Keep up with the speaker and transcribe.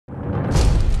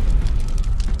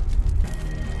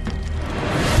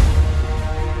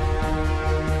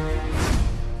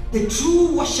the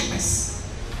true worshippers,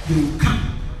 they will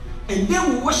come and they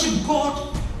will worship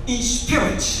God in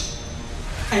spirit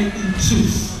and in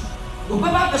truth.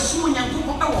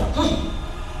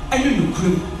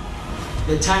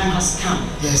 The time has come.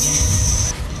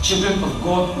 Yes. The children of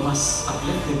God must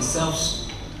uplift themselves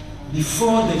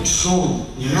before the throne.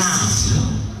 Yes.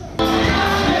 Now.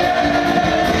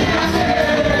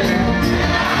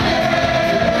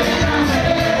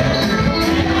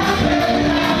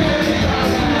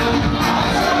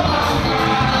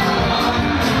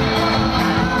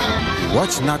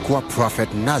 Watch Nakwa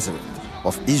Prophet Nazareth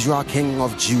of Israel King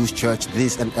of Jews Church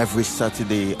this and every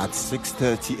Saturday at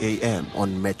 6:30 a.m.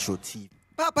 on Metro TV.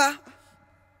 Papa,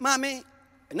 Mommy,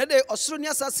 another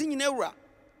Australian assassin in Eura.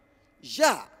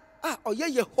 Ja, oye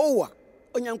Yehovah,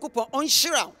 Onyankopo on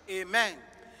Shira. Amen.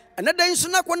 Another in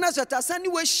Sunakwana Satasani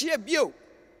was sheer bio.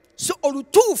 So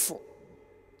Olutufo.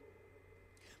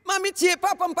 Mammy Tia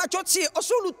Papa and Pachoti,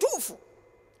 also Lutufo.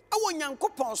 I want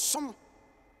Yankopo some.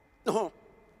 No.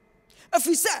 If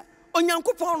he said,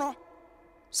 Onyankopono.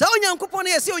 Sa Onyankopon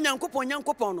e se Onyankopon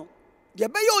Nyankopon no de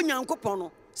be ye Onyankopon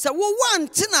no se wo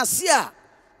wante na se a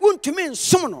wontumi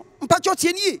nsom no mpacho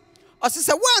tie nie o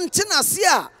se wante na se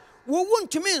a wo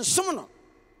wontumi nsom no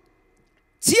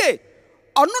tie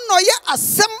ono no ye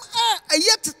asem a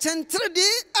ye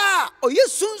tetentrede a oye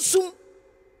sunsum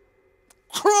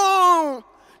kron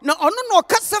na ono no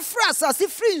kasa fra asase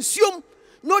fri nsuom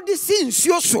no de si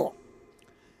nsuo so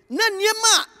na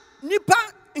niema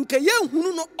nipa nke ye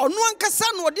hunu no ono ankasa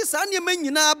no de sa niema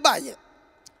nyina baaye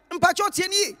mpacho tie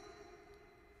ni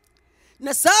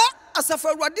na sa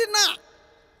asafaruade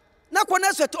na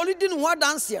kwana so to di no ho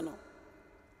adanse no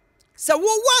se wo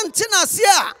wante na se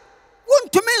a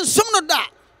wontumi nsom no da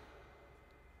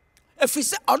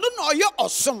efise ono no oye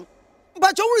osom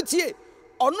mpacho wuritie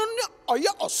ono ne oye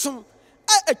osom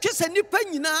a etwese nipa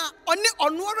nyina one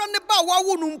ono ara ne ba wa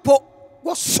wo no mpo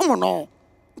wo som no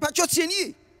mpacho tie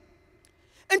ni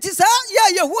enti sa ya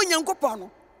Yehovah Nyankopon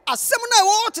no asem na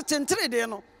wo tetentere de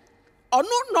no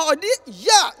ono na odi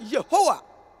ya Yehovah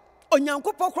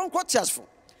Onyankopon kronkro tiasfo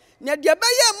na de be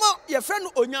ye mo ye fre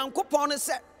no Onyankopon no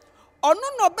se ono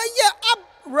no be ye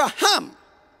Abraham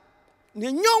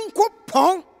ne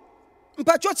Nyankopon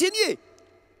mpacho tie ni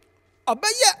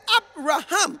obeye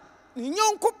Abraham ne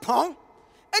Nyankopon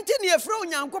enti ne ye fre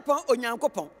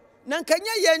Onyankopon na nka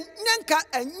enye yen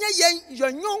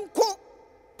Nyankopon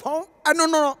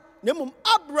no nemum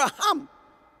Abraham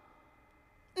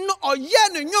no oye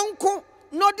no nyonko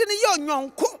no de ne ye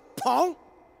nyonko pon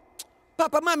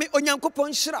papa mami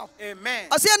Onyankopon hira amen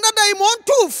ase anada yi mon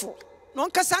tufo no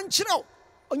nkasa nkyerɛ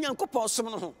Onyankopon som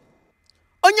no ho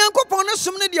Onyankopon no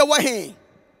som ne de wa he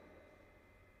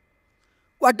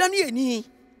wadane ani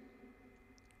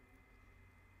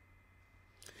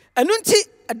enunti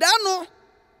ada no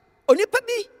onipa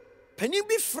bi panin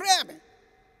bi frɛ me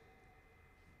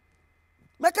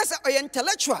Makasa oye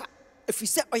intellectual if you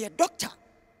say oye doctor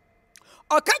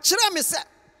or catch me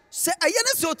say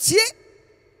ayene se otie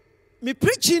me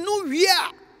preaching no wie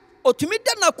a otumi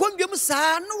da na kwandwem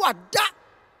saa no wada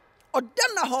oda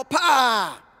na ho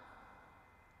pa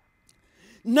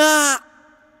na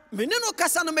mene no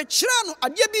kasa no me kira no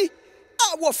ade bi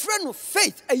a wo frɛ no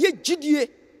faith aye gidie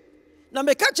na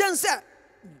me ka chen say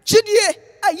gidie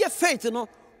aye faith no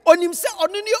onim se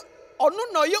ono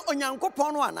no ye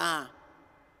Onyankopon no ana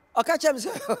Okachem se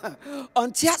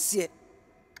ontiasie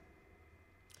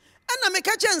ana me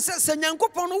ka chen se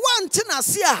Nyankopon no wante na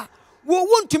se a wo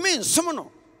wontumi nsom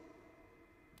no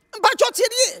mpacho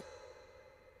tie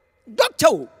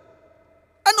doctor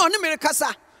ana oni me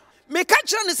kasa me ka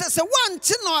kire ne se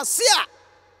wante no ase a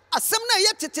asem na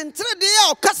ye tetentere de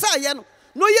a okasa ye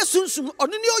no ye sunsum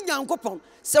ono ne Onyankopon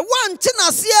se wante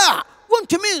na se a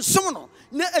wontumi nsom no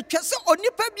na etwese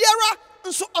onipa biara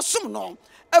nso osom no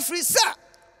afri se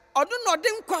ono no de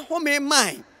nkwa home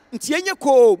man nti enye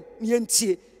ko ne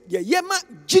ntie de yema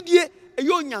gidie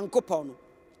eyo Onyankopon no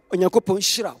Onyankopon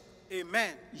hira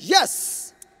amen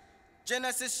yes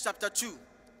Genesis chapter 2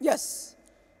 yes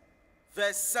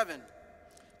verse 7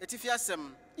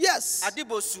 etifiasem yes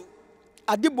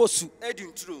adibosu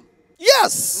edinturo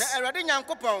yes na Awurade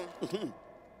Nyankopon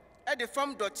ede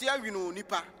fam doti awino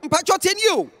nipa mpacho teni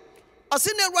o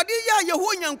ase na Awurade ya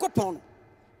Yehovah Nyankopon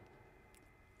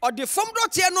ode fam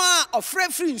doti no a ofra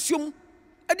fri nsuom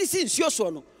ede si nsuo so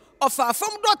no ofa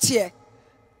fam doti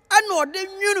ana ode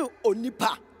nwunu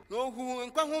onipa no hu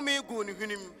nkwa home gu ne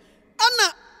hwenim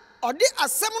ana ode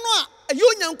asem no a aye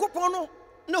Onyankopon no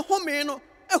ne home no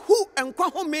ehu nkwa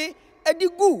home ede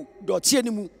gu doti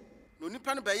animu no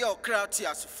nipa no be ye okra ti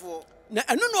asefo na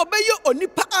eno no obeye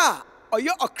onipa a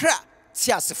oye okra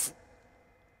ti asefo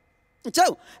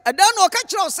Nkyɛw ɛda no ɔka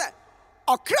kyerɛ sɛ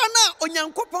ɔkra na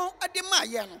onyankopɔn ade ma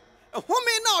yɛ no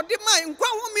home na ɔde ma nkwa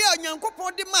home a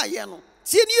onyankopɔn de ma yɛ no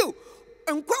tie ni o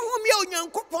nkwa home a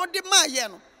onyankopɔn de ma yɛ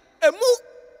no emu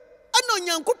ana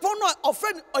onyankopɔn no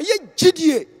ɔfrɛ no ɔyɛ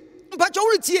gyidie mpatwa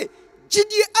wo tie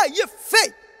gyidie a yɛ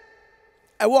faith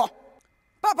ɛwɔ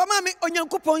papa maame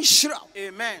onyankopɔn hyira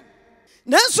Amen.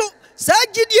 nanso saa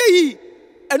gyidie yi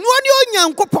ɛno ne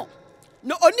onyankopɔn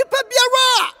na onipa biara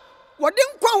a wɔde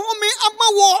nkwa home ama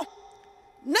wɔ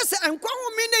na sɛ nkwa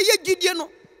home na yɛ gyidie no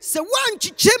sɛ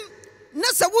woankyekyɛm na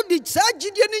sɛ wode saa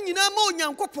gyidie no nyinaa ma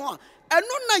onyankopɔn a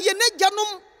ɛno na yɛ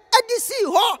n'agyanom ade sii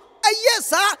hɔ ɛyɛ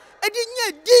saa ɛde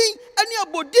nya din ɛne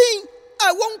abɔdin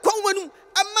a wɔn nkwa home no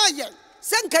ama yɛn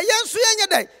sɛ nka yɛn nso yɛnyɛ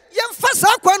dɛ yɛmfa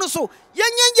saa kwa no so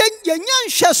yɛnya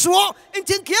nhwɛsoɔ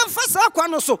nti nka yɛmfa saa kwa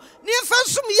no so ne yɛmfa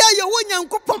nsom yɛ a yɛwɔ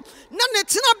nyankopɔn na ne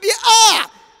tenabea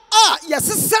a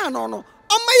yɛsesa no no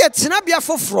ɔma yɛ tenabea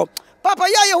foforɔ papa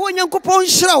yɛ a yɛwɔ nyankopɔn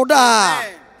nhyira wo daa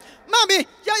maame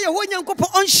yɛ a yɛwɔ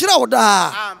nyankopɔn ɔnhyira wo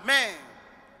daa Amen.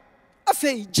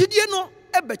 afei gyidie no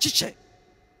ɛbɛkyekyɛ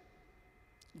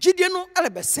gyidie no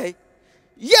ɛrebɛsɛe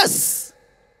yes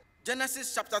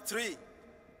Genesis chapter 3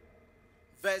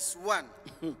 verse 1.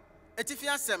 Etifi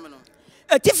asɛm no.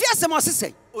 atifi asɛm ɔse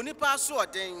sɛ Onipa so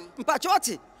ɔden. mpakyɛ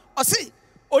ɔte ɔse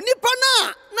onipa no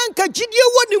a na nka gyidie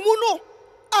wɔ ne mu no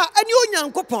a ɛne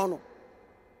onyankopɔn no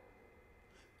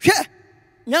hwɛ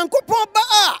nyankopɔn ba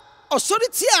a ɔsɔre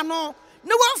tia no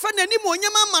na wamfa n'anim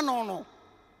onyam ama no no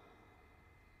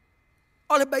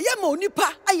ɔrebɛyɛ ma onipa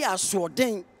ayɛ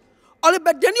asoɔden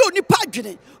ɔrebɛdane onipa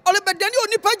adwene ɔrebɛdane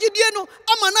onipa gyidie no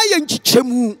ama no ayɛ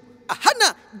nkyekyɛmu aha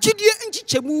na gyidie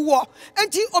nkyekyɛmu wɔ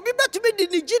enti obi bɛtumi de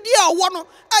ne gyidie a ɔwɔ no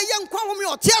ayɛ nkwa home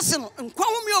a ɔte ase no nkwa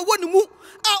home a ɔwɔ ne mu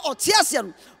a ɔte ase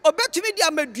no ɔbɛtumi de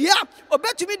ama dua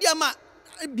ɔbɛtumi de ama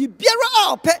biribiara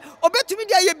a ɔpɛ ɔbɛtumi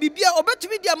de ayɛ biribia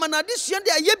ɔbɛtumi de ama n'adesua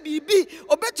de ayɛ biribi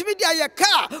ɔbɛtumi de ayɛ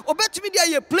car ɔbɛtumi de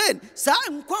ayɛ plane saa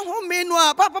nkwa home no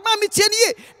a papa ma metie ne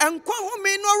ye nkwa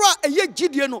home no ara a ɛyɛ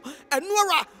gyidie no ɛno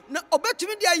ara na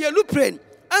ɔbɛtumi de ayɛ luprane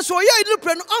nso ɔyɛ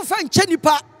luprane no ɔmfa nkyɛ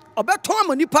nipa ɔbɛtɔn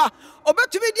ama nipa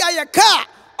ɔbɛtumi de ayɛ car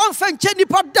ɔmfa nkyɛ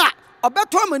nipa da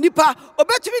ɔbɛtɔn ama nipa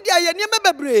ɔbɛtumi de ayɛ nneɛma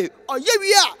bebree ɔyɛ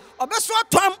wie a ɔbɛso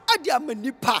atɔn ade ama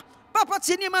nipa papa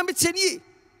tie nneɛma metie ne ye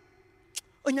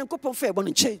onyankopɔn fa ɛbɔ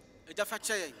no nkyɛn Ejafa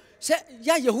kyɛ. sɛ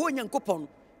yɛ yɛhɔ onyankopɔn no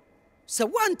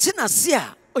sɛ woante n'ase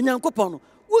a onyankopɔn no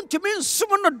wontumi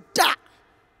nsom no da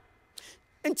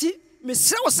nti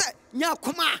mesrɛ wo sɛ nya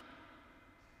akoma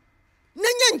na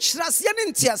nya nkyerɛaseɛ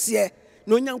ne nteaseɛ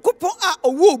na onyankopɔn a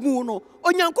ɔwɔ mu no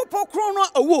onyankopɔn korɔ no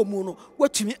a ɔwɔ mu no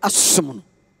watumi asom no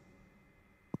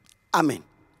amen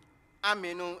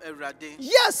Amen no Awurade.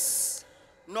 yes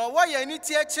Na ɔwɔ yɛn ni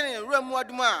tie kyerɛ wura mu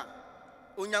adom a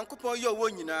onyankopɔn yɛ ɔwɔ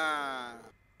nyinaa.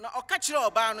 Na ɔka kyerɛ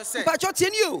ɔbaa no sɛ mpakyɛ tie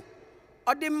ni o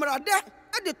ɔde mmarada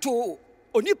ade to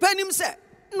onipa anim sɛ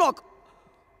na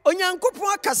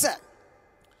onyankopɔn aka sɛ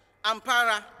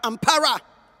ampara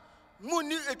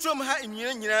munni eturom ha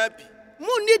nyinaa bi.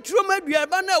 munni turom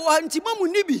aduaba na ɛwɔ ha nti ma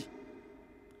munni bi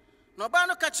Na ɔbaa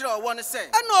no ka kyerɛ ɔwɔ no sɛ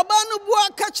ɛna ɔbaa no bua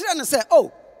ka kyerɛ no sɛ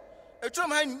o eturom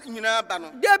ha nyinaa ba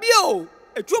no. dabi o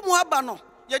eturom ha ba no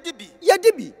Yɛdi bi.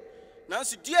 yɛdi bi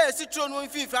Nanso dua a esi turom no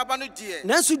mfimfini aba no deɛ.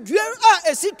 nanso dua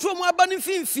a esi turom aba no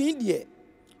mfimfini deɛ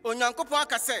Onyankopɔn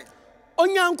aka sɛ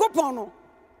onyankopɔn no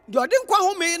deɛ ɔde nkwa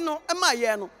home no ma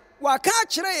yɛn no waka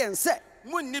akyerɛ yɛn sɛ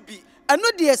munni bi.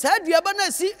 ɛno deɛ saa aduaba no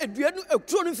asi adua no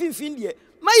aturo no mfimfini deɛ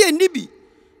ma yɛnni bi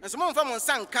Nanso momfa mo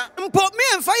nsa nka. mpo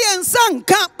memfa yɛn nsa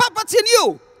nka papa tie ni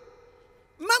o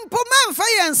mpo memfa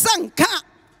yɛn nsa nka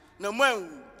Na mo anwu.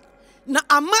 na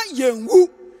ama yɛnwu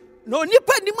na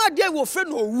onipa nim adeɛ a wɔfrɛ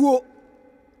no owuo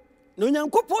na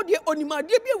onyankopɔn deɛ onim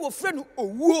adeɛ bi a wɔfrɛ no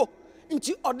owuo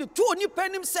nti ɔde to onipa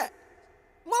anim sɛ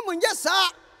mo nyɛ saa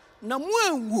na mo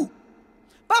anwu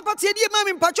papa tie die ma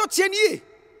me mpakyɛ tie ni ye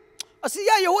ɔse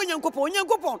yɛ yɛwɔ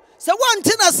onyankopɔn sɛ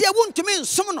woante n'ase a wontumi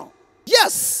nsom no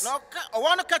yes Na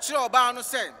ɔwɔ no ka kyerɛ ɔbaa no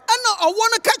sɛ ɛna ɔwɔ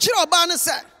no ka kyerɛ ɔbaa no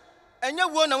sɛ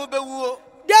ɛnyɛ wuo na mobɛwuo.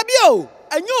 dabi o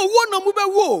ɛnyɛ owuo na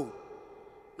mobɛwu o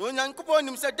Na onyankopɔn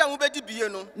nim sɛ da mobɛdi bie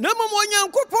no. na mmom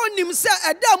onyankopɔn nim sɛ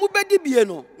ɛda a mobɛdi bie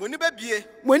no Mo ni bɛbie.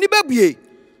 mo ani bɛbue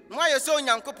Na moayɛ sɛ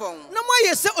onyankopɔn. na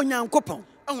moayɛ sɛ onyankopɔn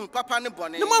Ahu papa ne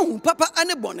bɔne. na moahu papa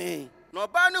ane bɔne Na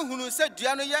ɔbaa no hunu sɛ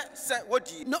dua no yɛ sɛ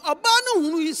wodie. na ɔbaa no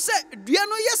hunu yi sɛ dua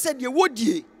no yɛ sɛ deɛ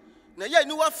wɔdie Na yɛ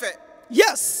aniwa fɛ.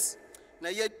 yes Na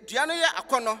yɛ dua no yɛ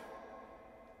akɔnnɔ.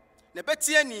 Na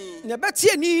ɛbɛtie ni. na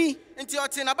ɛbɛtie ni Nti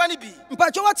ɔte n'aba no bi.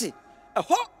 mpakyɛ wate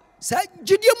ɛhɔ saa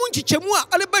gyidie mu nkyekyɛmu a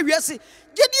ɔleba wiase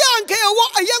gyidie a nka yɛwɔ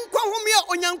ɛyɛ nkwa home a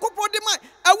onyankopɔn de ma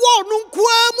ɛwɔ ɔno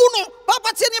nkoaa mu no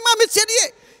papa tie ne ma metie ne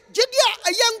ye gyidie a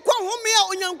ɛyɛ nkwa home a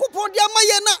onyankopɔn de ama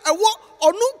yɛn a ɛwɔ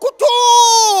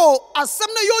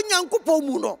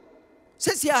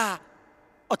says ya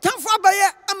otamfo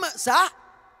abaye ama saa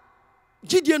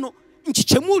gidie no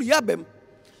nchichemu yabem.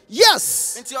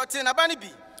 Yes. Nti ote na ba ne bi.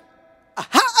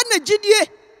 Aha ana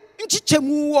gidie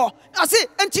nchichemu wo. Ase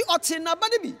enti ote na ba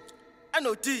ne bi. Ana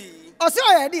odi. Ose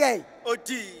oye de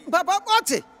Odi. Papa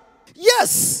ote.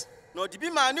 Yes. No di bi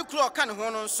ma ne kuro oka ne ho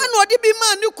no nso. Ana odi bi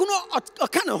ma ne kuno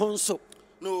oka ne ho nso.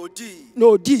 No odi.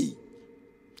 No odi.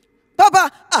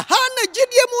 Papa aha na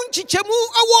gidie mu nchichemu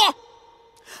awo.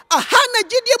 Aha na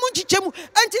gidie mu nchichemu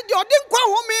enti de odi nkwa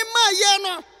ho me ma ye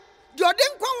no. De odi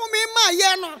nkwa ho me ma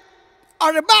ye no.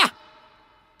 Oreba.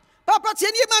 Papa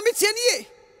tieni ma mi tieni.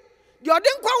 De odi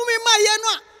nkwa ho me ma ye no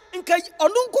a nka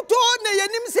onu nkuto na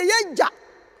yenim se yeja.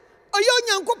 Oyo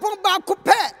Nyankopon ba ko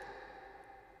pe.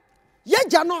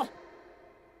 Yeja no.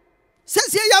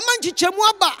 Sese ya ma nchichemu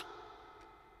aba.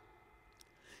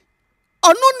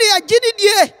 Onu ne agidi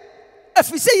die.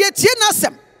 Afise yetie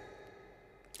nasem.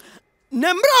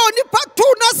 Nemra onipa tu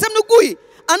nasem no gui.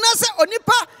 Anase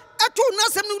onipa etu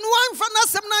nasem no wanfa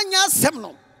nasem na nya asem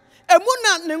no. Emu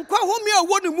na ne nkwa homi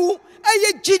awo ne mu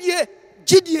eye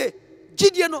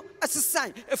gidie no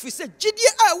asesan. Afise gidie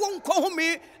a wo nkwa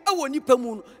homi awo nipa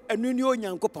mu no enu ni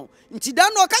Onyankopon. Nti da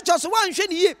no ka choso wanhwe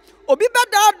ne ye. Obi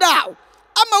bedada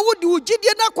ama wodi wo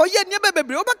gidie na koye ne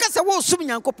bebebre. Obekasa wo sum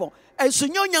Nyankopon.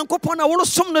 Ensunya Onyankopon na wo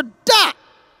sum no da.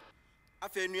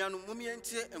 Afa enuanu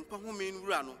mumientie nkwa homi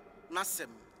nwura no nasem.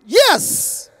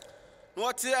 Yes. No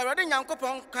ote Awurade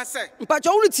Nyankopon ka se.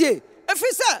 Mpacho wuritie.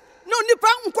 Efisa no nipa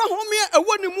nkwa homi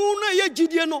ewo ne mu na ye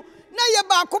gidie no. Na ye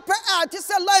ba ko pe a te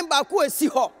se line ba ko esi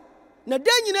ho. Na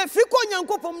da nyina firi ko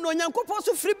Nyankopon no Nyankopon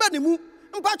so firi ba ne mu.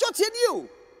 Mpacho tie die o.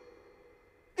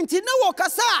 Nti na wo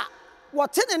kasa wo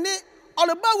te ne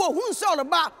oleba wo hu nse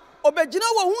oleba obegina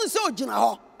wo hu nse ogina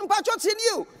ho. Mpacho tie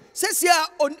die o. Sesia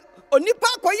onipa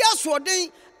akoye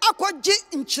asoden akogye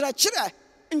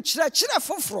nkyerɛkyerɛ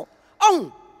foforo.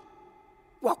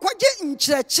 Wakogye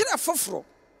nkyerɛkyerɛ foforo.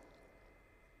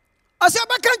 Ase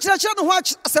abaka nkyerɛkyerɛ no ho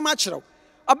asɛm akyerɛw.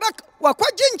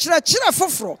 Wakogye nkyerɛkyerɛ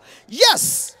foforo.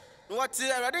 Yes. No wate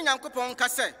Awurade Nyankopon ka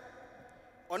se.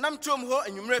 Onam tuom ho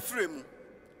anwumre fremu.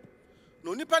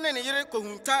 No nipa ne ne yere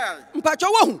kohuntaa.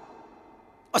 Mpacho wahu.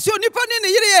 Ase onipa ne ne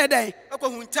yere ye den.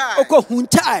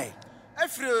 Okohuntaa.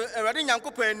 Afiri Awurade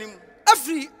Nyankopon anim.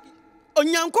 Afiri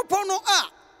Onyankopon no a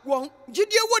won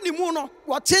gidie woni mu no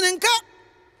wotenenka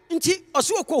nti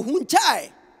ose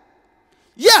okohuntaa.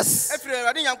 Yes. Afiri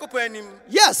Awurade Nyankopon anim.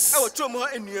 Yes. E wotuom ho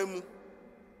anuamu.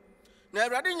 Na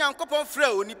Awurade Nyankopon frɛ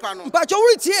onipa no. Mpacho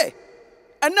wuritie.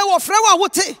 Ene wo frɛ wa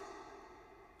wote.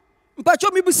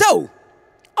 Mpacho mibisa o.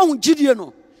 Ahun gidie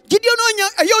no. Gidie no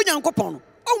eye Onyankopon no.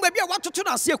 Ohun ba bia watoto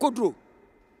na ase ekoduro.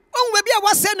 Ohun ba bia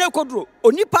wase na ekoduro.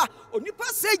 Onipa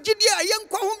se gidie aye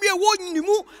nkwa ho bia wo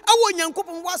nyimu awo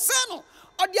Onyankopon wase no.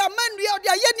 Odi amandua odi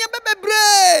aye ne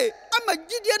bebebre. Ama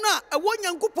gidie no a awo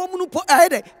Onyankopon mu no po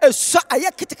ayede eso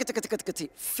aye kete.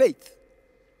 Faith.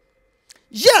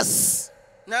 Yes.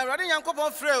 Na Awurade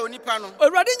Nyankopon frɛ onipa no.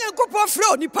 Awurade Nyankopon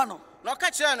frɛ onipa no. Na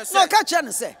ɔka kyerɛ no sɛ. Na ɔka kyerɛ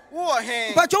no sɛ. Wo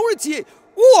he. Mpacho wuritie.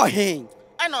 Wo he.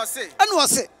 Ana ɔse. Ana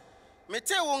ɔse.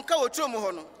 Mete wo nka wo tuom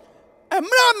ho no.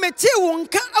 Emra mete wo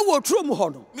nka awo tuom ho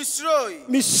no.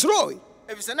 Misroi.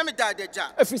 Efisɛ na me da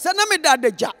adagya. Efisɛ na me da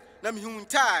adagya. Na me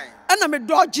huntaa. Ana me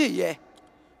dodge ye.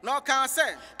 Na ɔka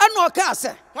sɛ. Ana ɔka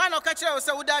sɛ. Hwan na ɔka kyerɛ wo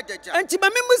sɛ wo da adagya. Enti ma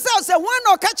mimusa sɛ hwan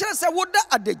na ɔka kyerɛ sɛ wo da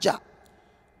adagya.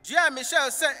 Dua me hyɛ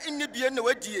sɛ inni bie na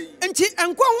wadie yi. Enti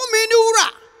enkwa ho me ni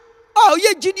wura. Oh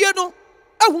ye gidie no.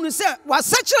 Ahunu sɛ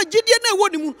wasakyerɛ gidie na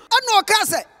ɛwɔ ne mu. Ana ɔka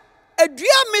sɛ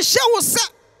adua me hyɛ wo sɛ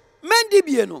mandi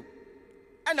bie no.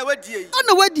 Ana wadie yi.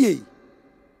 Ana wadie yi.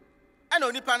 Ana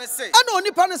onipa ne se. Ana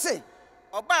onipa ne se.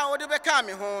 Oba a wo de bɛka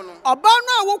me ho no. Oba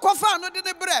no a wo kɔfa no de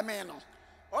ne brɛ me no.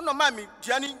 Ono ma me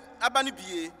dua ni aba ne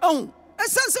bie.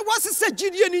 Esense wasese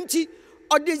gidie ni nti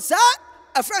ɔde saa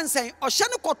afransen ɔhyɛ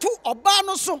ne kɔto oba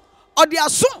no so ɔde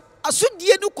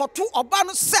asodie no kɔto oba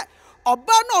no sɛ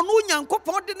oba no ɔno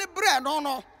Nyankopɔn de ne brɛ no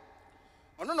no.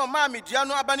 Ono no ma me dua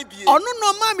no aba ne bie. Ɔno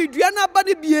no ma me dua no aba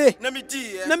ne bie. Na me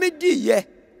di ye.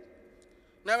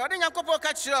 Na Awurade Nyankopɔn ka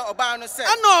kyerɛ oba no sɛ.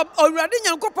 Ana Awurade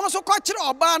Nyankopɔn so kɔ kyerɛ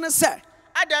oba no sɛ.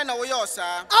 Adan na woyɛ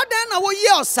ɔsaa. Adan na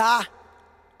woyɛ ɔsaa.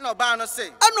 Na oba no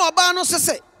se. Ana oba no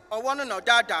se. Ɔwɔ no na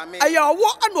ɔdaadaa me. Ɛyɛ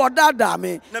ɔwɔ ana ɔdaadaa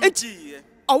me. Na me di ye.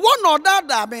 Ɔwɔ na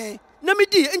ɔdaadaa me. Na me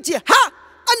di nti ha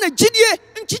ana gidie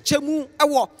nkyikyɛmu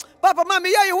ɛwɔ. Papa ma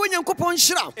me yɛ wo Nyankopɔn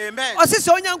hyira. Amen. Ɔse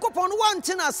sɛ Onyankopɔn no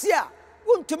wante na ase a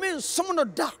wontumi nsom no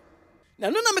da. Na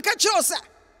no na me ka kyerɛ sɛ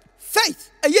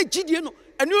faith ɛyɛ gidie no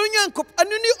ɛne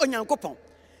ni Onyankopɔn.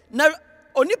 Na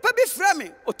onipa bi frɛ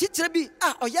me otitire bi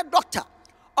a ɔyɛ doctor.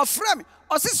 Ɔfrɛ me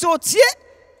ɔse sɛ otie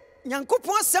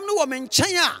Nyankopɔn asɛm no wɔ me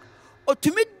nkyɛn a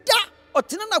otumi da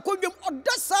ɔtena na kodwam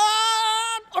ɔdasa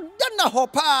ɔdana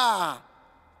hopa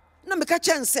na meka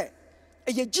kyɛn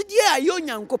eye gidie a ye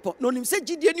onyankopɔn na onim sɛ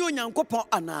gidie ni onyankopɔn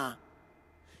ana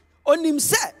onim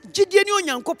sɛ gidie ni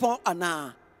onyankopɔn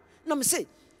ana na me sɛ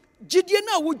gidie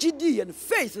na wo gidie no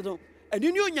faith no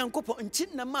ɛni ni onyankopɔn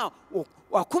nti na ma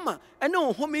wakoma ɛne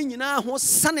wo home nyinaa ho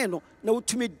sane no na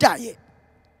wotumi dae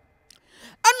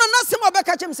ana na sɛm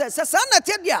ɔbɛka kyɛm sɛ saa na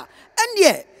te dia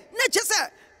ɛneɛ na kyɛ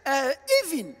sɛ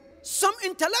even some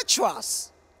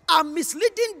intellectuals are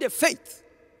misleading the faith.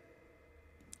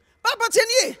 Papa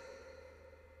teni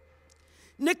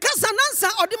ne kasa nansa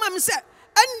odima me se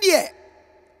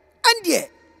endie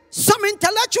some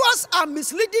intellectuals are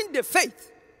misleading the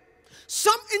faith.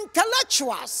 Some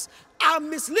intellectuals are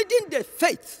misleading the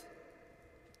faith.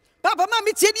 Papa ma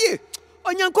me teni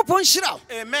onyankopon hyira.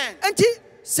 Amen. Enti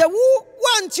se wo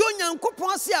wanti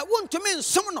onyankopon ase a wontumi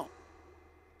nsom no.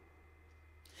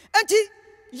 Enti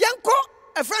yenko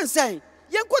a friend saying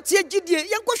yenko tie gidie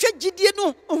yenko hwe gidie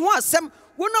no ho asem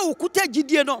wona okuta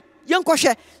gidie no yenko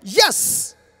hwe.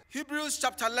 Yes, Hebrews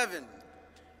chapter 11.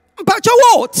 Mpacho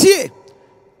wo tie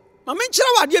ma me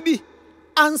nkyere wade bi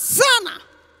ansana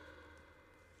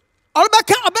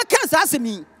obeka sa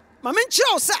asemi ma me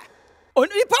nkyere wo sa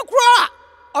onipa kro a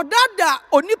odada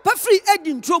onipa free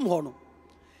edi ntrom ho no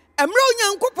emre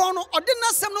onyankopon no ode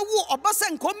nasem no wo obasa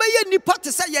nka o meye nipa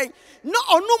te se yen na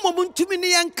ono momuntumi ne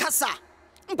yen kasa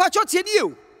mpacho tie die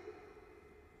o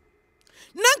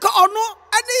nanka ono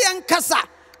ade yen kasa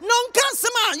no nka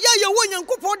asem a ye wo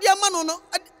onyankopon de ama no no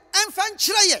emfa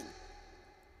nkyere yen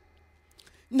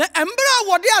na emre a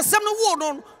wode asem no wo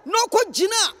no no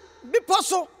kogina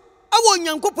biposo awo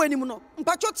onyankopon anim no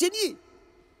mpacho tie die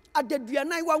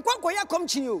adaduanan wankwankoya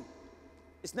komkyin o.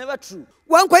 It's never true.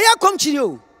 Wankoya komkyin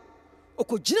o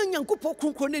okogina nyankopon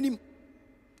kronkron nanim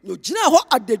no gina ho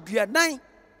adaduanan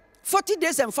 40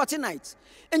 days and 40 nights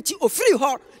enti ofiri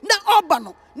ho na oba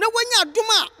no na wanya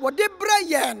adoma wode bra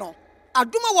ye no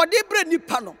adoma wode bra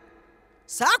nipa no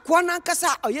saa kwa na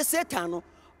nkasa oye Satan no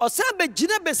osa be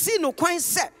gina besi no kwan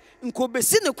se nko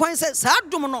besi no kwan se saa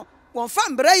adom no wonfa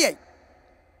mbra ye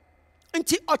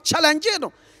enti o challenge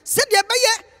no se de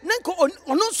beye nanko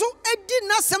ono so edi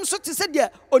nasem so te se de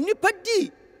onipa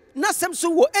di nasem so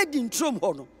wo edi ntrom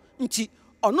ho no nti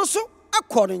ono so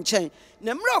akọ ne nkyɛn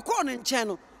na mra akọ ne nkyɛn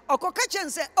no okoka kyɛn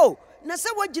sɛ oh na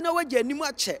sɛ wagina wagya anim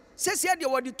akyɛ sɛsia de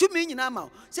wode tumi nyina ma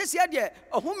sɛsia de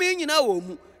ɔhome nyina wɔ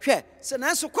mu hwɛ sɛ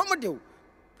nanso kɔm de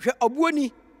hwɛ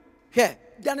obuoni hwɛ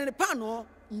dane ne paano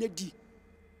na di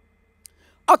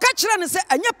ɔka kyerɛ ne sɛ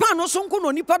ɛnyɛ paano so nko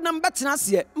no nipa nam bɛtena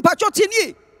aseɛ mpatwɔ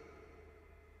tenie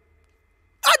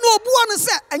ana obuo ne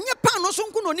sɛ ɛnyɛ paano so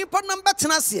nko no nipa nam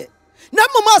bɛtena aseɛ na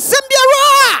mama asɛm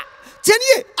biara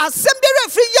tenie asɛm biara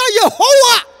firi ya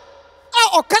Yehowa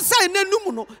a ɔkasa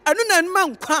enanum no ɛno na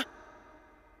nma nkwa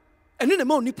ɛno na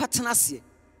ma onipa tena aseɛ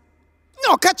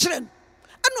na ɔka kyerɛ no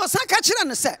ɛna ɔsan ka kyerɛ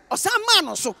no sɛ ɔsan ma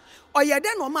no so ɔyɛ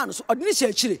dɛ na ɔma no so ɔde ne hyɛ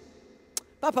akyire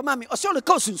papa mami ɔsɛ ɔle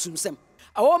ka osunsumsɛm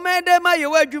awɔ mɛdɛ ma yɛ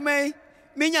wɔ adwuma yi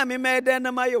menya me mɛdɛ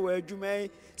na ma yɛ wɔ adwuma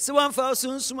yi si wan fa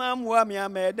sunsum amoa me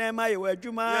mɛdɛ ma yɛ wɔ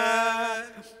adwuma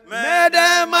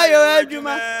mɛdɛ ma yɛ wɔ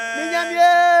adwuma menya me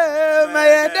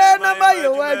mɛdɛ na ma yɛ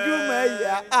wɔ adwuma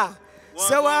ya ah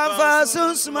se wan fa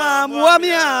sunsum amoa me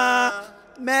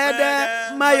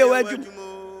mɛdɛ ma yɛ wɔ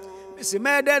adwuma si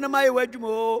mɛdɛ na ma yɛ wɔ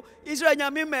adwuma Israel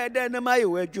nyame mɛdɛ na ma yɛ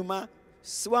wɔ adwuma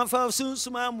si wan fa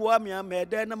sunsum amoa me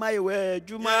mɛdɛ na ma yɛ wɔ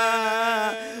adwuma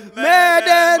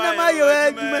mɛdɛ na ma yɛ wɔ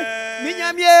adwuma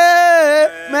menya me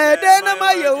mɛdɛ na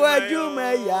ma yɛ wɔ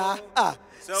adwuma ya ah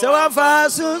se wan fa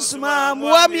sunsum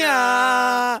amoa me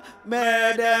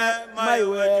mɛdɛ ma yɛ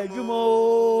wɔ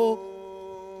adwuma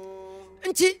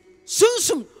nti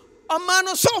sunsum ɔma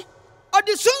no so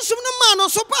ɔde sunsum no ma no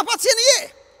so papa tie ne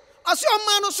ye ɔse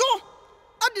ɔma no so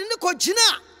ɔde ne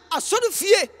kɔgyina asɔre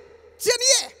fie tie ne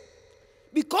ye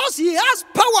because he has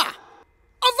power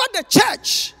over the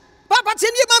church. Papa tie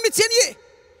ne ye mami tie ne ye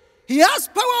he has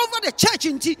power over the church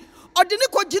nti ɔde ne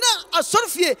kɔgyina asɔre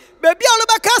fie baabi a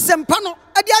ɔbɛka asɛmpa no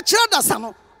ɛde akyerɛ dasa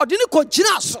no ɔde ne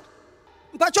kɔgyina so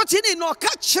mpatwɔ tie ne na ɔka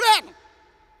kyerɛ no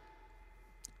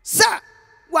sɛ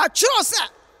wɔatwerɛ sɛ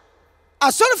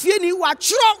asɔre fie ni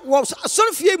wɔatwerɛ wɔ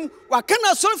asɔre fie mu wɔaka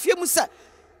na asɔre fie mu sɛ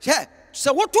hwɛ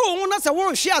sɛ woto wo ho na sɛ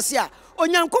wɔrehwe ase a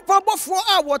onyankopɔn bɔfoɔ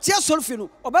a wɔte asɔre fie no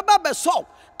ɔbɛba bɛsɔw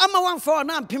ama wɔmfa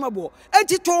ɔna mpem aboɔ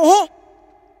enti to ho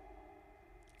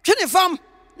twe ne fam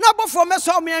na bɔfoɔ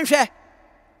mɛsɔw me nhwɛ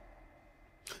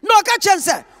na ɔka kyɛn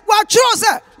sɛ wɔatwerɛ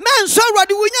sɛ mɛnsɔ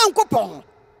Awurade wo Nyankopɔn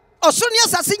ɔsoro ne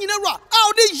asase nyina wura a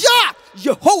ɔde ya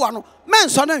Yehowa no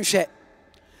mɛnsɔ no nhwɛ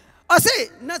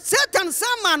ɔse na Satan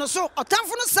sama no so ɔtamfo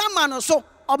no sama no so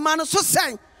ɔma no so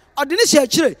sɛn ɔde ne hyɛ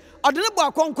akyire ɔde ne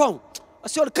bɔ akɔnkɔn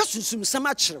ɔsɛ ɔde ka sunsum sam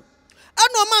akyerɛ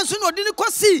ɛna ɔma nso na ɔde ne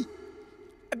kɔsi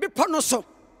ebipɔ no so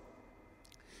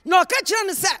na ɔka kyerɛ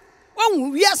ne sɛ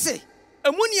ɔhu wiase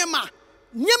emu nneɛma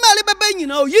ale bɛbɛ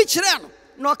nyina oyi kyerɛ no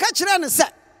na ɔka kyerɛ ne sɛ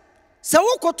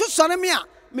wokoto sɔre me a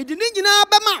mede ne nyinaa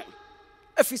bɛma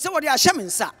ɛfiri sɛ wɔde ahyɛ me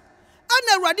nsa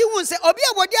ɛna Awurade hu sɛ obi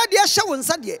a wɔde ade ahyɛ wo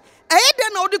nsa deɛ ɛyɛ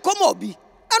dɛn na wɔde kɔma obi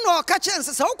ɛna ɔka kyerɛ ne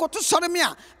sɛ wokoto sɔre me a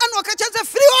ɛna ɔka kyerɛ sɛ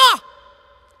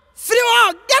firi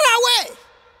hɔ get away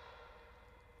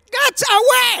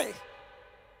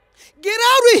get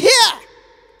out of here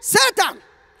Satan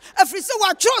ɛfiri sɛ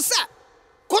wɔatwerɛ sɛ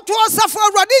koto asafo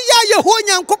Awurade yɛ Yehowa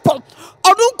Nyankopɔn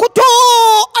ɔno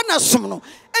nkotoo ana som no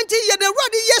enti yɛ de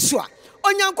Awurade Yesu a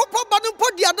Onyankopɔn ba no mpo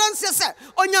di adanse sɛ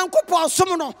Onyankopɔn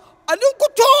som no ɔno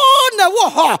nkotoo na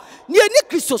wɔ hɔ ne ani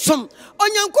Kristo som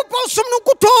Onyankopɔn som no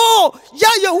nkotoo yɛ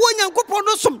Yehowa Nyankopɔn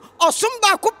no som ɔsom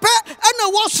baako pɛ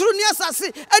ɛna wɔ soro ne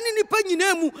asase ɛne nipa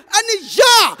nyinaa mu ɛne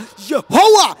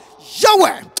Yehowa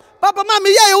Yahweh Papa mama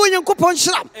yɛ Yehowa Nyankopɔn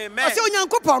hyira ɔsɛ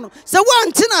Onyankopɔn no sɛ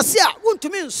woante na ase a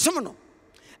wontumi nsom no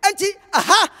enti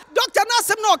Dr.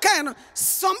 Nasem no okay no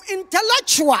some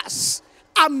intellectuals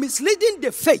are misleading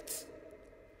the faith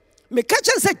me catch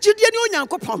and say gidie ne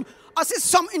Onyankopɔn I say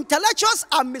some intellectuals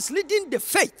are misleading the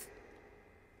faith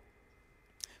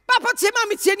Papa tiema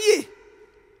me tieni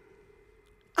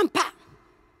ampa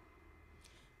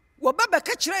wo baba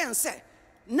ka kyerɛ yɛn sɛ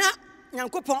na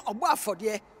Nyankopɔn ɔbɔ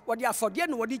afɔdeɛ wɔde afɔdeɛ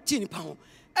no wɔde ti nipa ho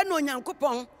ɛna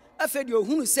Onyankopɔn afɛ de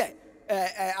ohunu sɛ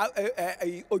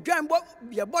odwan bɔ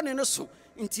yɛ bɔne no so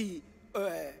nti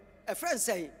ɛfrɛ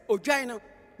sɛ odwan no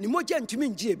ne mogya ntumi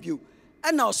ngye bio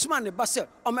ɛna ɔsoma ne ba sɛ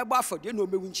ɔmɛbɔ afɔdeɛ na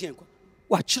ɔmɛwu nkyɛn kɔ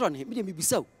wakyerɛ no me de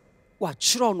mebisa wo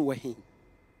wakyerɛ no wɔ he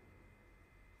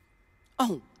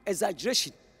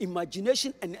exaggeration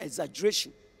imagination and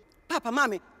exaggeration Papa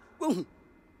mami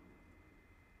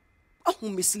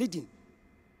misleading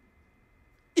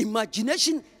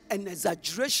imagination and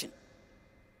exaggeration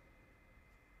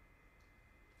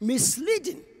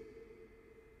misleading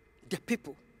the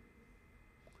people.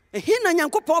 He na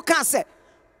Nyankopɔn ka sɛ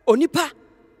onipa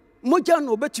mogya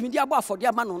no obetumi di abɔ afɔde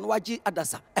ama no no wagye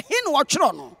adasa. He na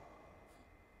wɔtwerɛ no.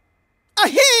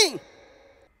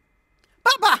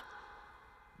 Papa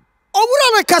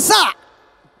owura no kasa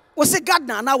wo se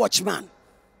gardener na watchman.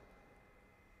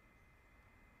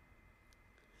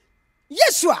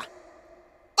 Yesua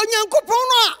Onyankopɔn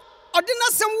no a ɔde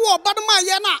n'asɛm wo ɔba no ma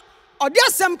yɛ na ɔde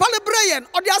asɛmpa le brɛ yɛn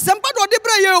ɔde asɛmpa do ɔde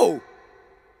brɛ yɛ o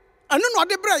ɛno na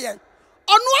ɔde brɛ yɛn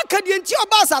ɔno aka deɛ nti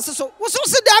ɔba asase so wo so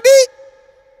se dabi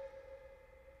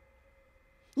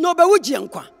na ɔbɛwo gye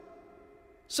nkwa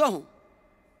so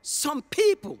some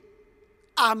people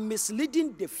are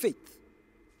misleading the faith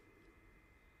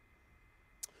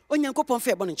Onyankopɔn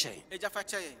fɛ bɔ no nkyɛn ejafa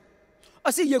kyɛn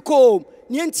ɔse yɛkɔ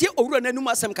ne ntie owura n'anum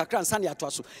asɛm kakra nsa ne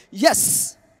atoa so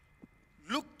yes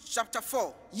Luke chapter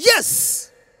 4 yes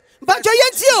but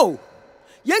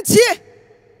yentie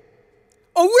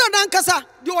owura nankasa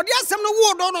de odi asem no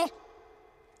wo do no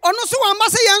ono so wa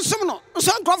mase yensom no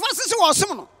so nkrofo sese wo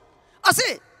som no I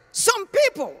say some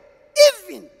people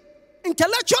even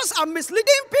intellectuals are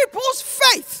misleading people's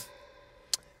faith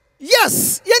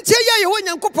yes yentie ye Yehowa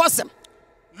Nyankopɔn asem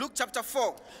Luke chapter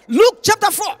 4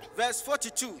 verse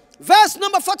 42 verse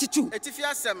number 42 etifi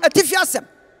asem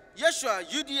Yeshua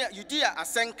Judea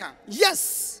asenka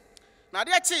yes na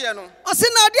de akyeye no ɔse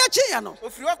na de akyeye no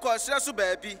ofiri okɔ sra so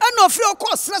baabi ɛna ofiri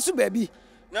okɔ sra so baabi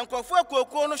na nkrɔfo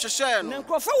akuokuo no hwehwɛ no na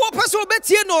nkrɔfo wo pɛsɛ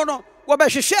obetie no no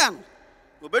wɔbɛhwehwɛ no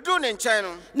obedu ne nkyɛn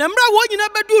no na mmra wo nyina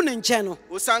bedu ne nkyɛn no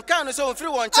osanka no sɛ ofiri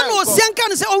wɔn nkyɛn ɛna osianka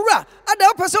no sɛ owura ada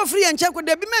wo pɛsɛ ofiri yɛn nkyɛn kɔ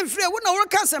da bi memfiri wo na wo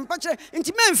ka asɛmpa kyerɛ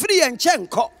nti memfiri yɛn nkyɛn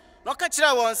kɔ na ɔka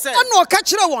kyerɛ wɔn sɛ ɛna ɔka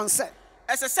kyerɛ wɔn sɛ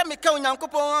ɛsɛ sɛ meka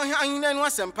Onyankopɔn ahene no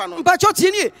asɛmpa no mpatwɔ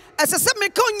tie nie ɛsɛ sɛ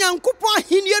meka Onyankopɔn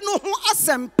ahenie no ho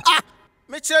asɛmpa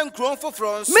mekyerɛ nkuro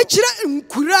foforɔ nso mekyerɛ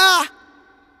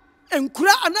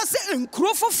nkura anasɛ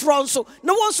nkuro foforɔ nso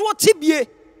na wɔn nso wɔte bie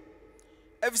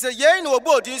ɛfisɛ yɛn na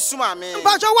wɔbɔ odin suma me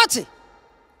mpatwɔ wɔte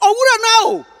owura na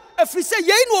o ɛfiri sɛ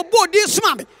yɛn na wɔbɔ odin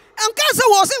suma me ɛnka sɛ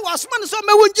wɔ sɛ wɔasoma no sɛ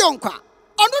ɔmɛwo ngye nkwa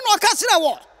ɔno na ɔka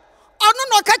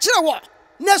kyerɛ wɔ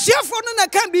na asuafoɔ no na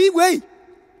ka bi wei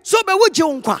so ɔbɛwo gye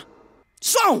nkwa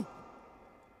so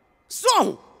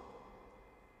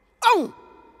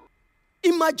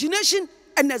imagination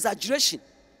and exaggeration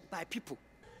by people.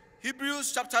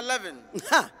 Hebrews chapter 11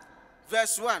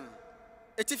 verse 1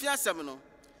 etifi asɛm no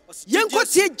yenko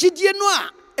tie gidie no a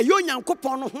ɛyɛ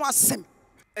Onyankopɔn no ho asɛm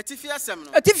etifi asɛm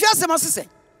ɔse sɛ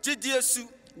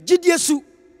gidie su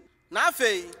na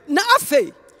afei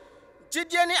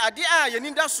gidie ne ade a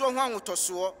yɛni da so ho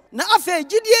ahotɔsoɔ na afei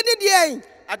gidie ne deɛ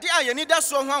ade a yɛni da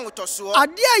so ho ahotɔsoɔ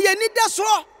ade a yɛni da so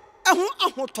ɛho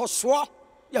ahotosoɔ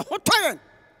yɛ ho tɔyɛn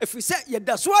ɛfiri sɛ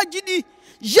yɛda so agyidi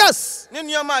yes ne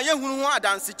nneɛma a yɛhunu ho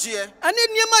adansegyeɛ ɛne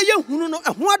nneɛma a yɛhunu no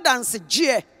ɛho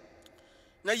adansegyeɛ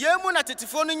na yɛn mu na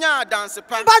tetefoɔ no nya adanse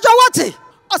pa mpatwa wɔte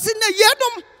ɔse na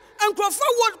yɛdom nkurɔfoɔ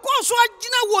wɔ kɔɔ so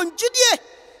agyina wɔn gyidie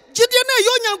no ɛyɛ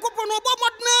onyankopɔn no ɔbɔ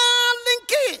mmɔdena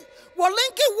linki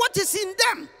wɔlinki what is in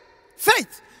them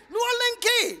faith no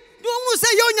linki no ɔhunu sɛ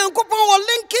yɛ onyankopɔn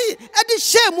wɔlinki ɛde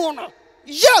hyɛ mu no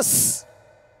yes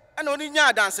ɛna ɔne nya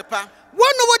adanse pa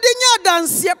wɔn na wɔde nya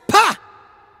adanseɛ pa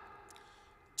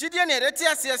gyidie ne yɛde te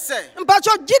aseɛ sɛ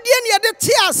mpatwa gyidie ne yɛde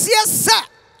te aseɛ sɛ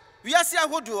wiase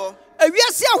ahodoɔ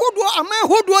ewiase ahodoɔ aman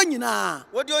ahodoɔ nyinaa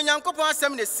wɔde onyankopɔn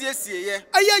asɛm na siesieyɛ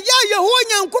ɛyɛ yɛ yɛhɔ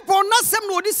onyankopɔn n'asɛm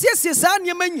na wɔde siesie saa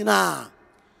nneɛma nyinaa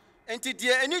enti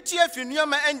deɛ ani tue fi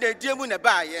nneɛma ɛndadie mu na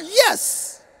baayɛ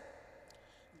yes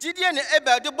gyidie ne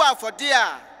Abel de bɔ afɔde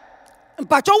a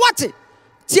mpatwa wɔte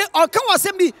tie ɔka wɔ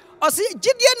asɛm bi ɔse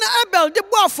gyidie na Abel de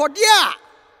bɔ afɔde a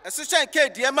ɛso hyɛn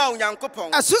kaadie ma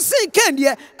onyankopɔn ɛso sei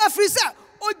kandeɛ ɛfiri sɛ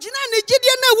ogyina ne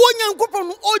gyidie na ɛwɔ onyankopɔn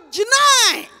no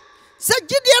ogyinae sɛ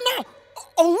gyidie no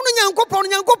ɔhono nyankopɔn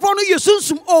no yɛ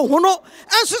sunsum ɔhono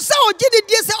ɛnso sɛ ɔgye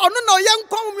die sɛ ɔno na ɔyɛ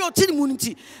nkwa mu ɔte ne mu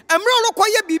nti mmerɛ no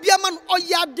kɔyɛ biribi ama no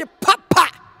ɔyɛ ade papa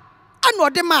ana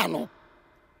ɔde maa no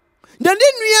na ne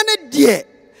nua no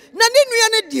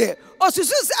deɛ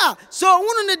ɔsusu sɛ a sɛ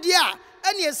ɔhono no deɛ a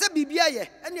ɛne ɛsɛ biribi ayɛ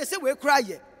ɛne ɛsɛ wei kora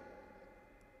ayɛ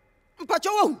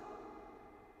mpatwa wahu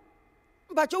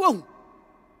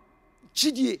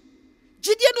gyidie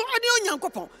no ɔne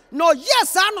onyankopɔn na ɔyɛ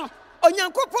saa no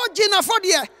onyankopɔn gye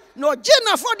n'afɔdeɛ na ɔgye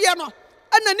n'afɔdeɛ no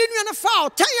ɛna ne nua no faa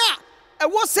ɔtan a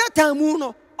ɛwɔ Satan mu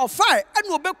no ɔfae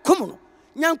ɛna ɔbɛkum no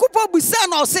nyankopɔn bisaa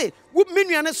na ɔse wo me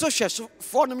nua no so hwɛ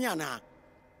sofoɔ no mi anaa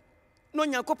na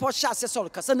onyankopɔn hyɛ ase sɛ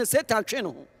ɔkasa na Satan twe ne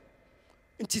ho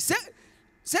nti sɛ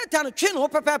Satan twe ne ho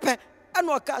pɛpɛɛpɛ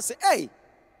ɛna ɔka sɛ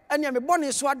ɛnea me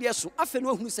bɔne so adeɛ so afei na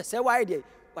ɔhunu sɛ sɛ wayɛ deɛ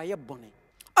wayɛ bɔne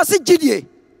ɔse gyidie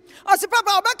ɔse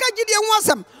papa ɔbɛka gyidie ho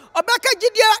asɛm ɔbɛka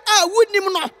gyidie a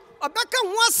wonim no ɔbɛka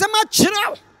ho asɛm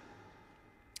akyerɛ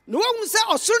na wɔhu sɛ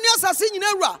ɔsoro ne asase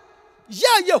nyinaa wura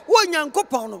yɛ Yehowa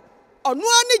Nyankopɔn no ɔno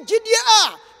ara ne gyidie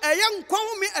a ɛyɛ nkwa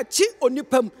home akyi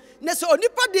onipa mu na sɛ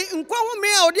onipa de nkwa home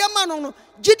a ɔde ama no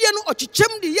gyidie no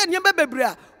ɔkyekyɛm de yɛ nneɛma bebree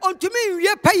a ɔntumi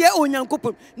nwie pɛyɛ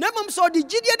Onyankopɔn na mmom sɛ ɔde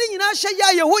gyidie de nyinaa hyɛ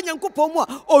yɛ Yehowa Nyankopɔn mu a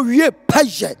ɔwie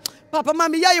pɛyɛ papa ma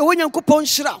me yɛ Yehowa Nyankopɔn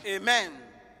hyira amen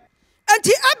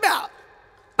enti Abel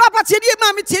papa tiedie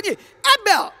ma me tiedie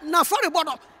Abel na afɔrebɔ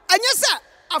no ɛnyɛ sɛ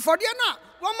afɔdeɛ no a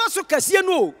wɔma so kɛseɛ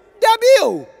no o dabi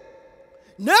o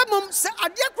na mmom sɛ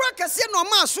adeɛ kora kɛseɛ na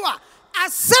ɔmaa so a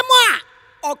asɛm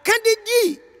a ɔka de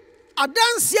di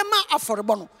adanseɛ ma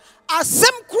afɔrebɔ no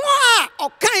asɛm kora a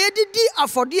ɔka yɛ de di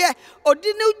afɔdeɛ ɔde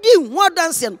no di ho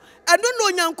adanseɛ no ɛno na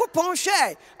Onyankopɔn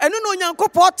hwɛ ɛno na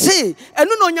Onyankopɔn te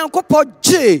ɛno na Onyankopɔn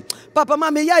gye papa ma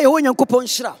me yɛ Yehowa Nyankopɔn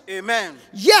hyira amen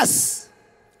yes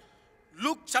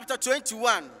Luke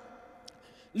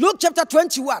chapter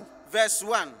 21 verse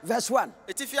 1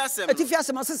 etifi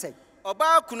asɛm asesɛ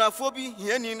ɔbaa kunafoɔ bi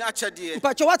hiani akyɛdeɛ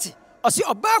mpatwa wate ɔse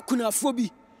ɔbaa kunafoɔ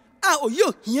bi a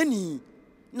ɔyɛ hiani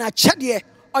na akyɛdeɛ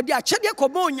ɔde akyɛdeɛ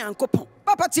kɔbɔ Onyankopɔn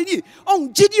papa tini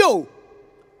ɔho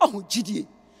gyidie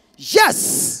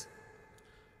yes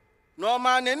na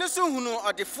ɔmaa n'ani so hunu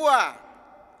ɔdefoɔ a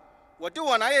wɔde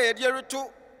wɔn ayɛyɛdeɛ reto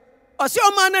ɔse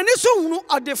ɔmaa n'ani so hunu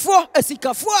ɔdefoɔ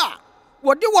asikafoɔ a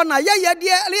wɔde wɔn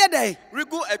ayɛyɛdeɛ reyɛ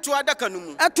regu ɛto adaka no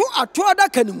mu ato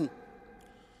adaka no mu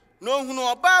na ohunu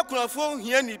ɔbaa kunafoɔ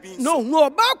hiani bi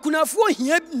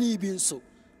nso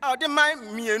a ɔde man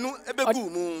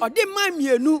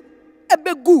mmienu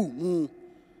ɛbɛgu mu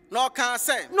na ɔkaa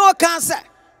sɛ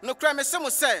nokora me se mo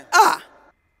sɛ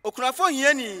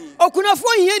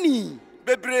okunafoɔ hiani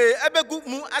bebree ɛbɛgu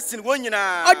mu asen wɔn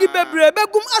nyinaa ɔde bebree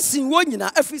bɛgum asen wɔn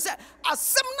nyinaa ɛfiri sɛ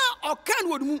asɛm na ɔka no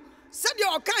wɔ mu sɛdeɛ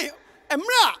ɔka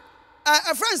mmerɛ a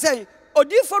ɛfrɛ sɛ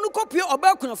odiifo no kɔpue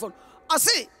ɔbaa kunafoɔ no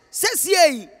ɔse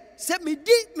sɛsie yi sɛ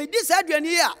medi saa aduane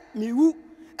yi a mewu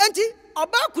enti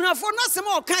ɔbaa kunafoɔ no asɛm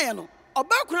a ɔkaeɛ no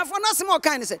ɔbaa kunafoɔ no asɛm a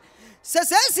ɔkaeɛ no sɛ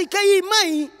saa sika yi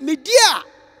man medi a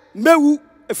mɛwu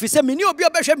ɛfiri sɛ menni obi a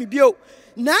ɔbɛhwɛ me bio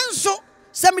nanso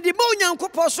sɛ mede ma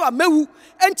Onyankopɔn so a mɛwu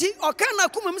enti ɔka na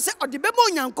akoma mu sɛ ɔde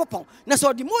bɛma Onyankopɔn na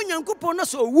sɛ ɔde ma Onyankopɔn na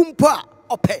sɛ ɔwu mpo a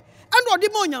ɔpɛ ɛna ɔde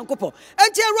ma Onyankopɔn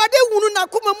enti Awurade hunu na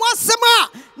akoma mu asɛm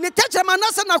a ne tɛkyerɛma na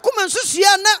sɛ na akoma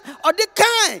nsusua na ɔde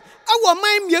kan ɛwɔ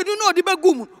man mmienu na ɔde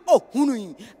bɛgu mu ɔhunu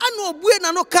yi ɛna ɔbue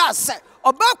na no kaa sɛ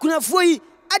ɔbaa kunafoɔ yi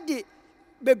ade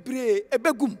bebree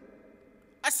ɛbɛgu mu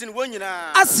asene wɔn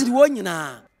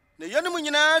nyinaa na yɛnum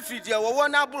nyinaa firi deɛ wɔwɔ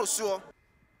n'aboro soɔ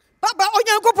papa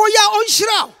Onyankopɔn yɛ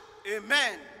ɔnhyira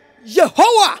amen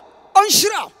Yehowa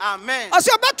ɔnhyira. Amen. Ɔsɛ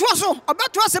ɔbɛtoa so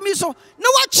asɛm yi so na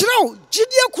wakyerɛw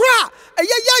gyidie kora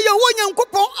ɛyɛ yɛwɔ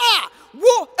Nyankopɔn a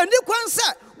wo ani kwan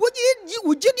sɛ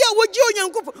wogyidie a wogye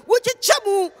Onyankopɔn wokyekyɛ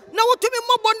mu na wotumi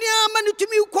mmɔbɔne ama ne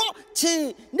tumi kɔ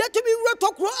kyee na tumi wura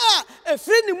tɔkoro a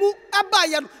ɛfiri ne mu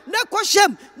abaeɛ no na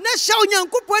kɔhyɛm na hyɛ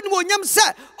Onyankopɔn anim onyam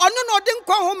sɛ ɔno na ɔde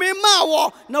nkwa home maa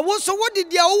wɔ na wo so wode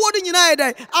deɛ wowɔ no nyinaa yɛ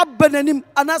dɛn aba n'anim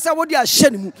anaasɛ wode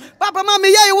ahyɛ ne mu. Papa ma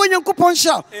meyɛ yɛwɔ Onyankopɔn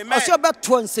hyɛ ɔsɛ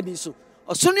ɔbɛtoa nsɛm yi so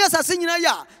ɔso ne asase nyinaa yɛ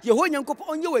a yɛwɔ Onyankopɔn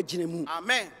ɔnyɛ wɔ agyina mu.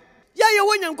 Amen.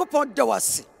 Yɛwɔ Onyankopɔn da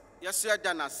wase. Yes, you are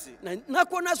done. Na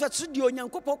ko na so di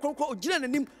Onyankopɔn kronkron ogyina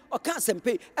n'anim ɔka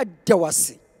asɛmpe ɛda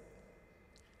wase.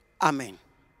 Amen.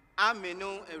 Amen.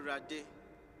 No, Erade.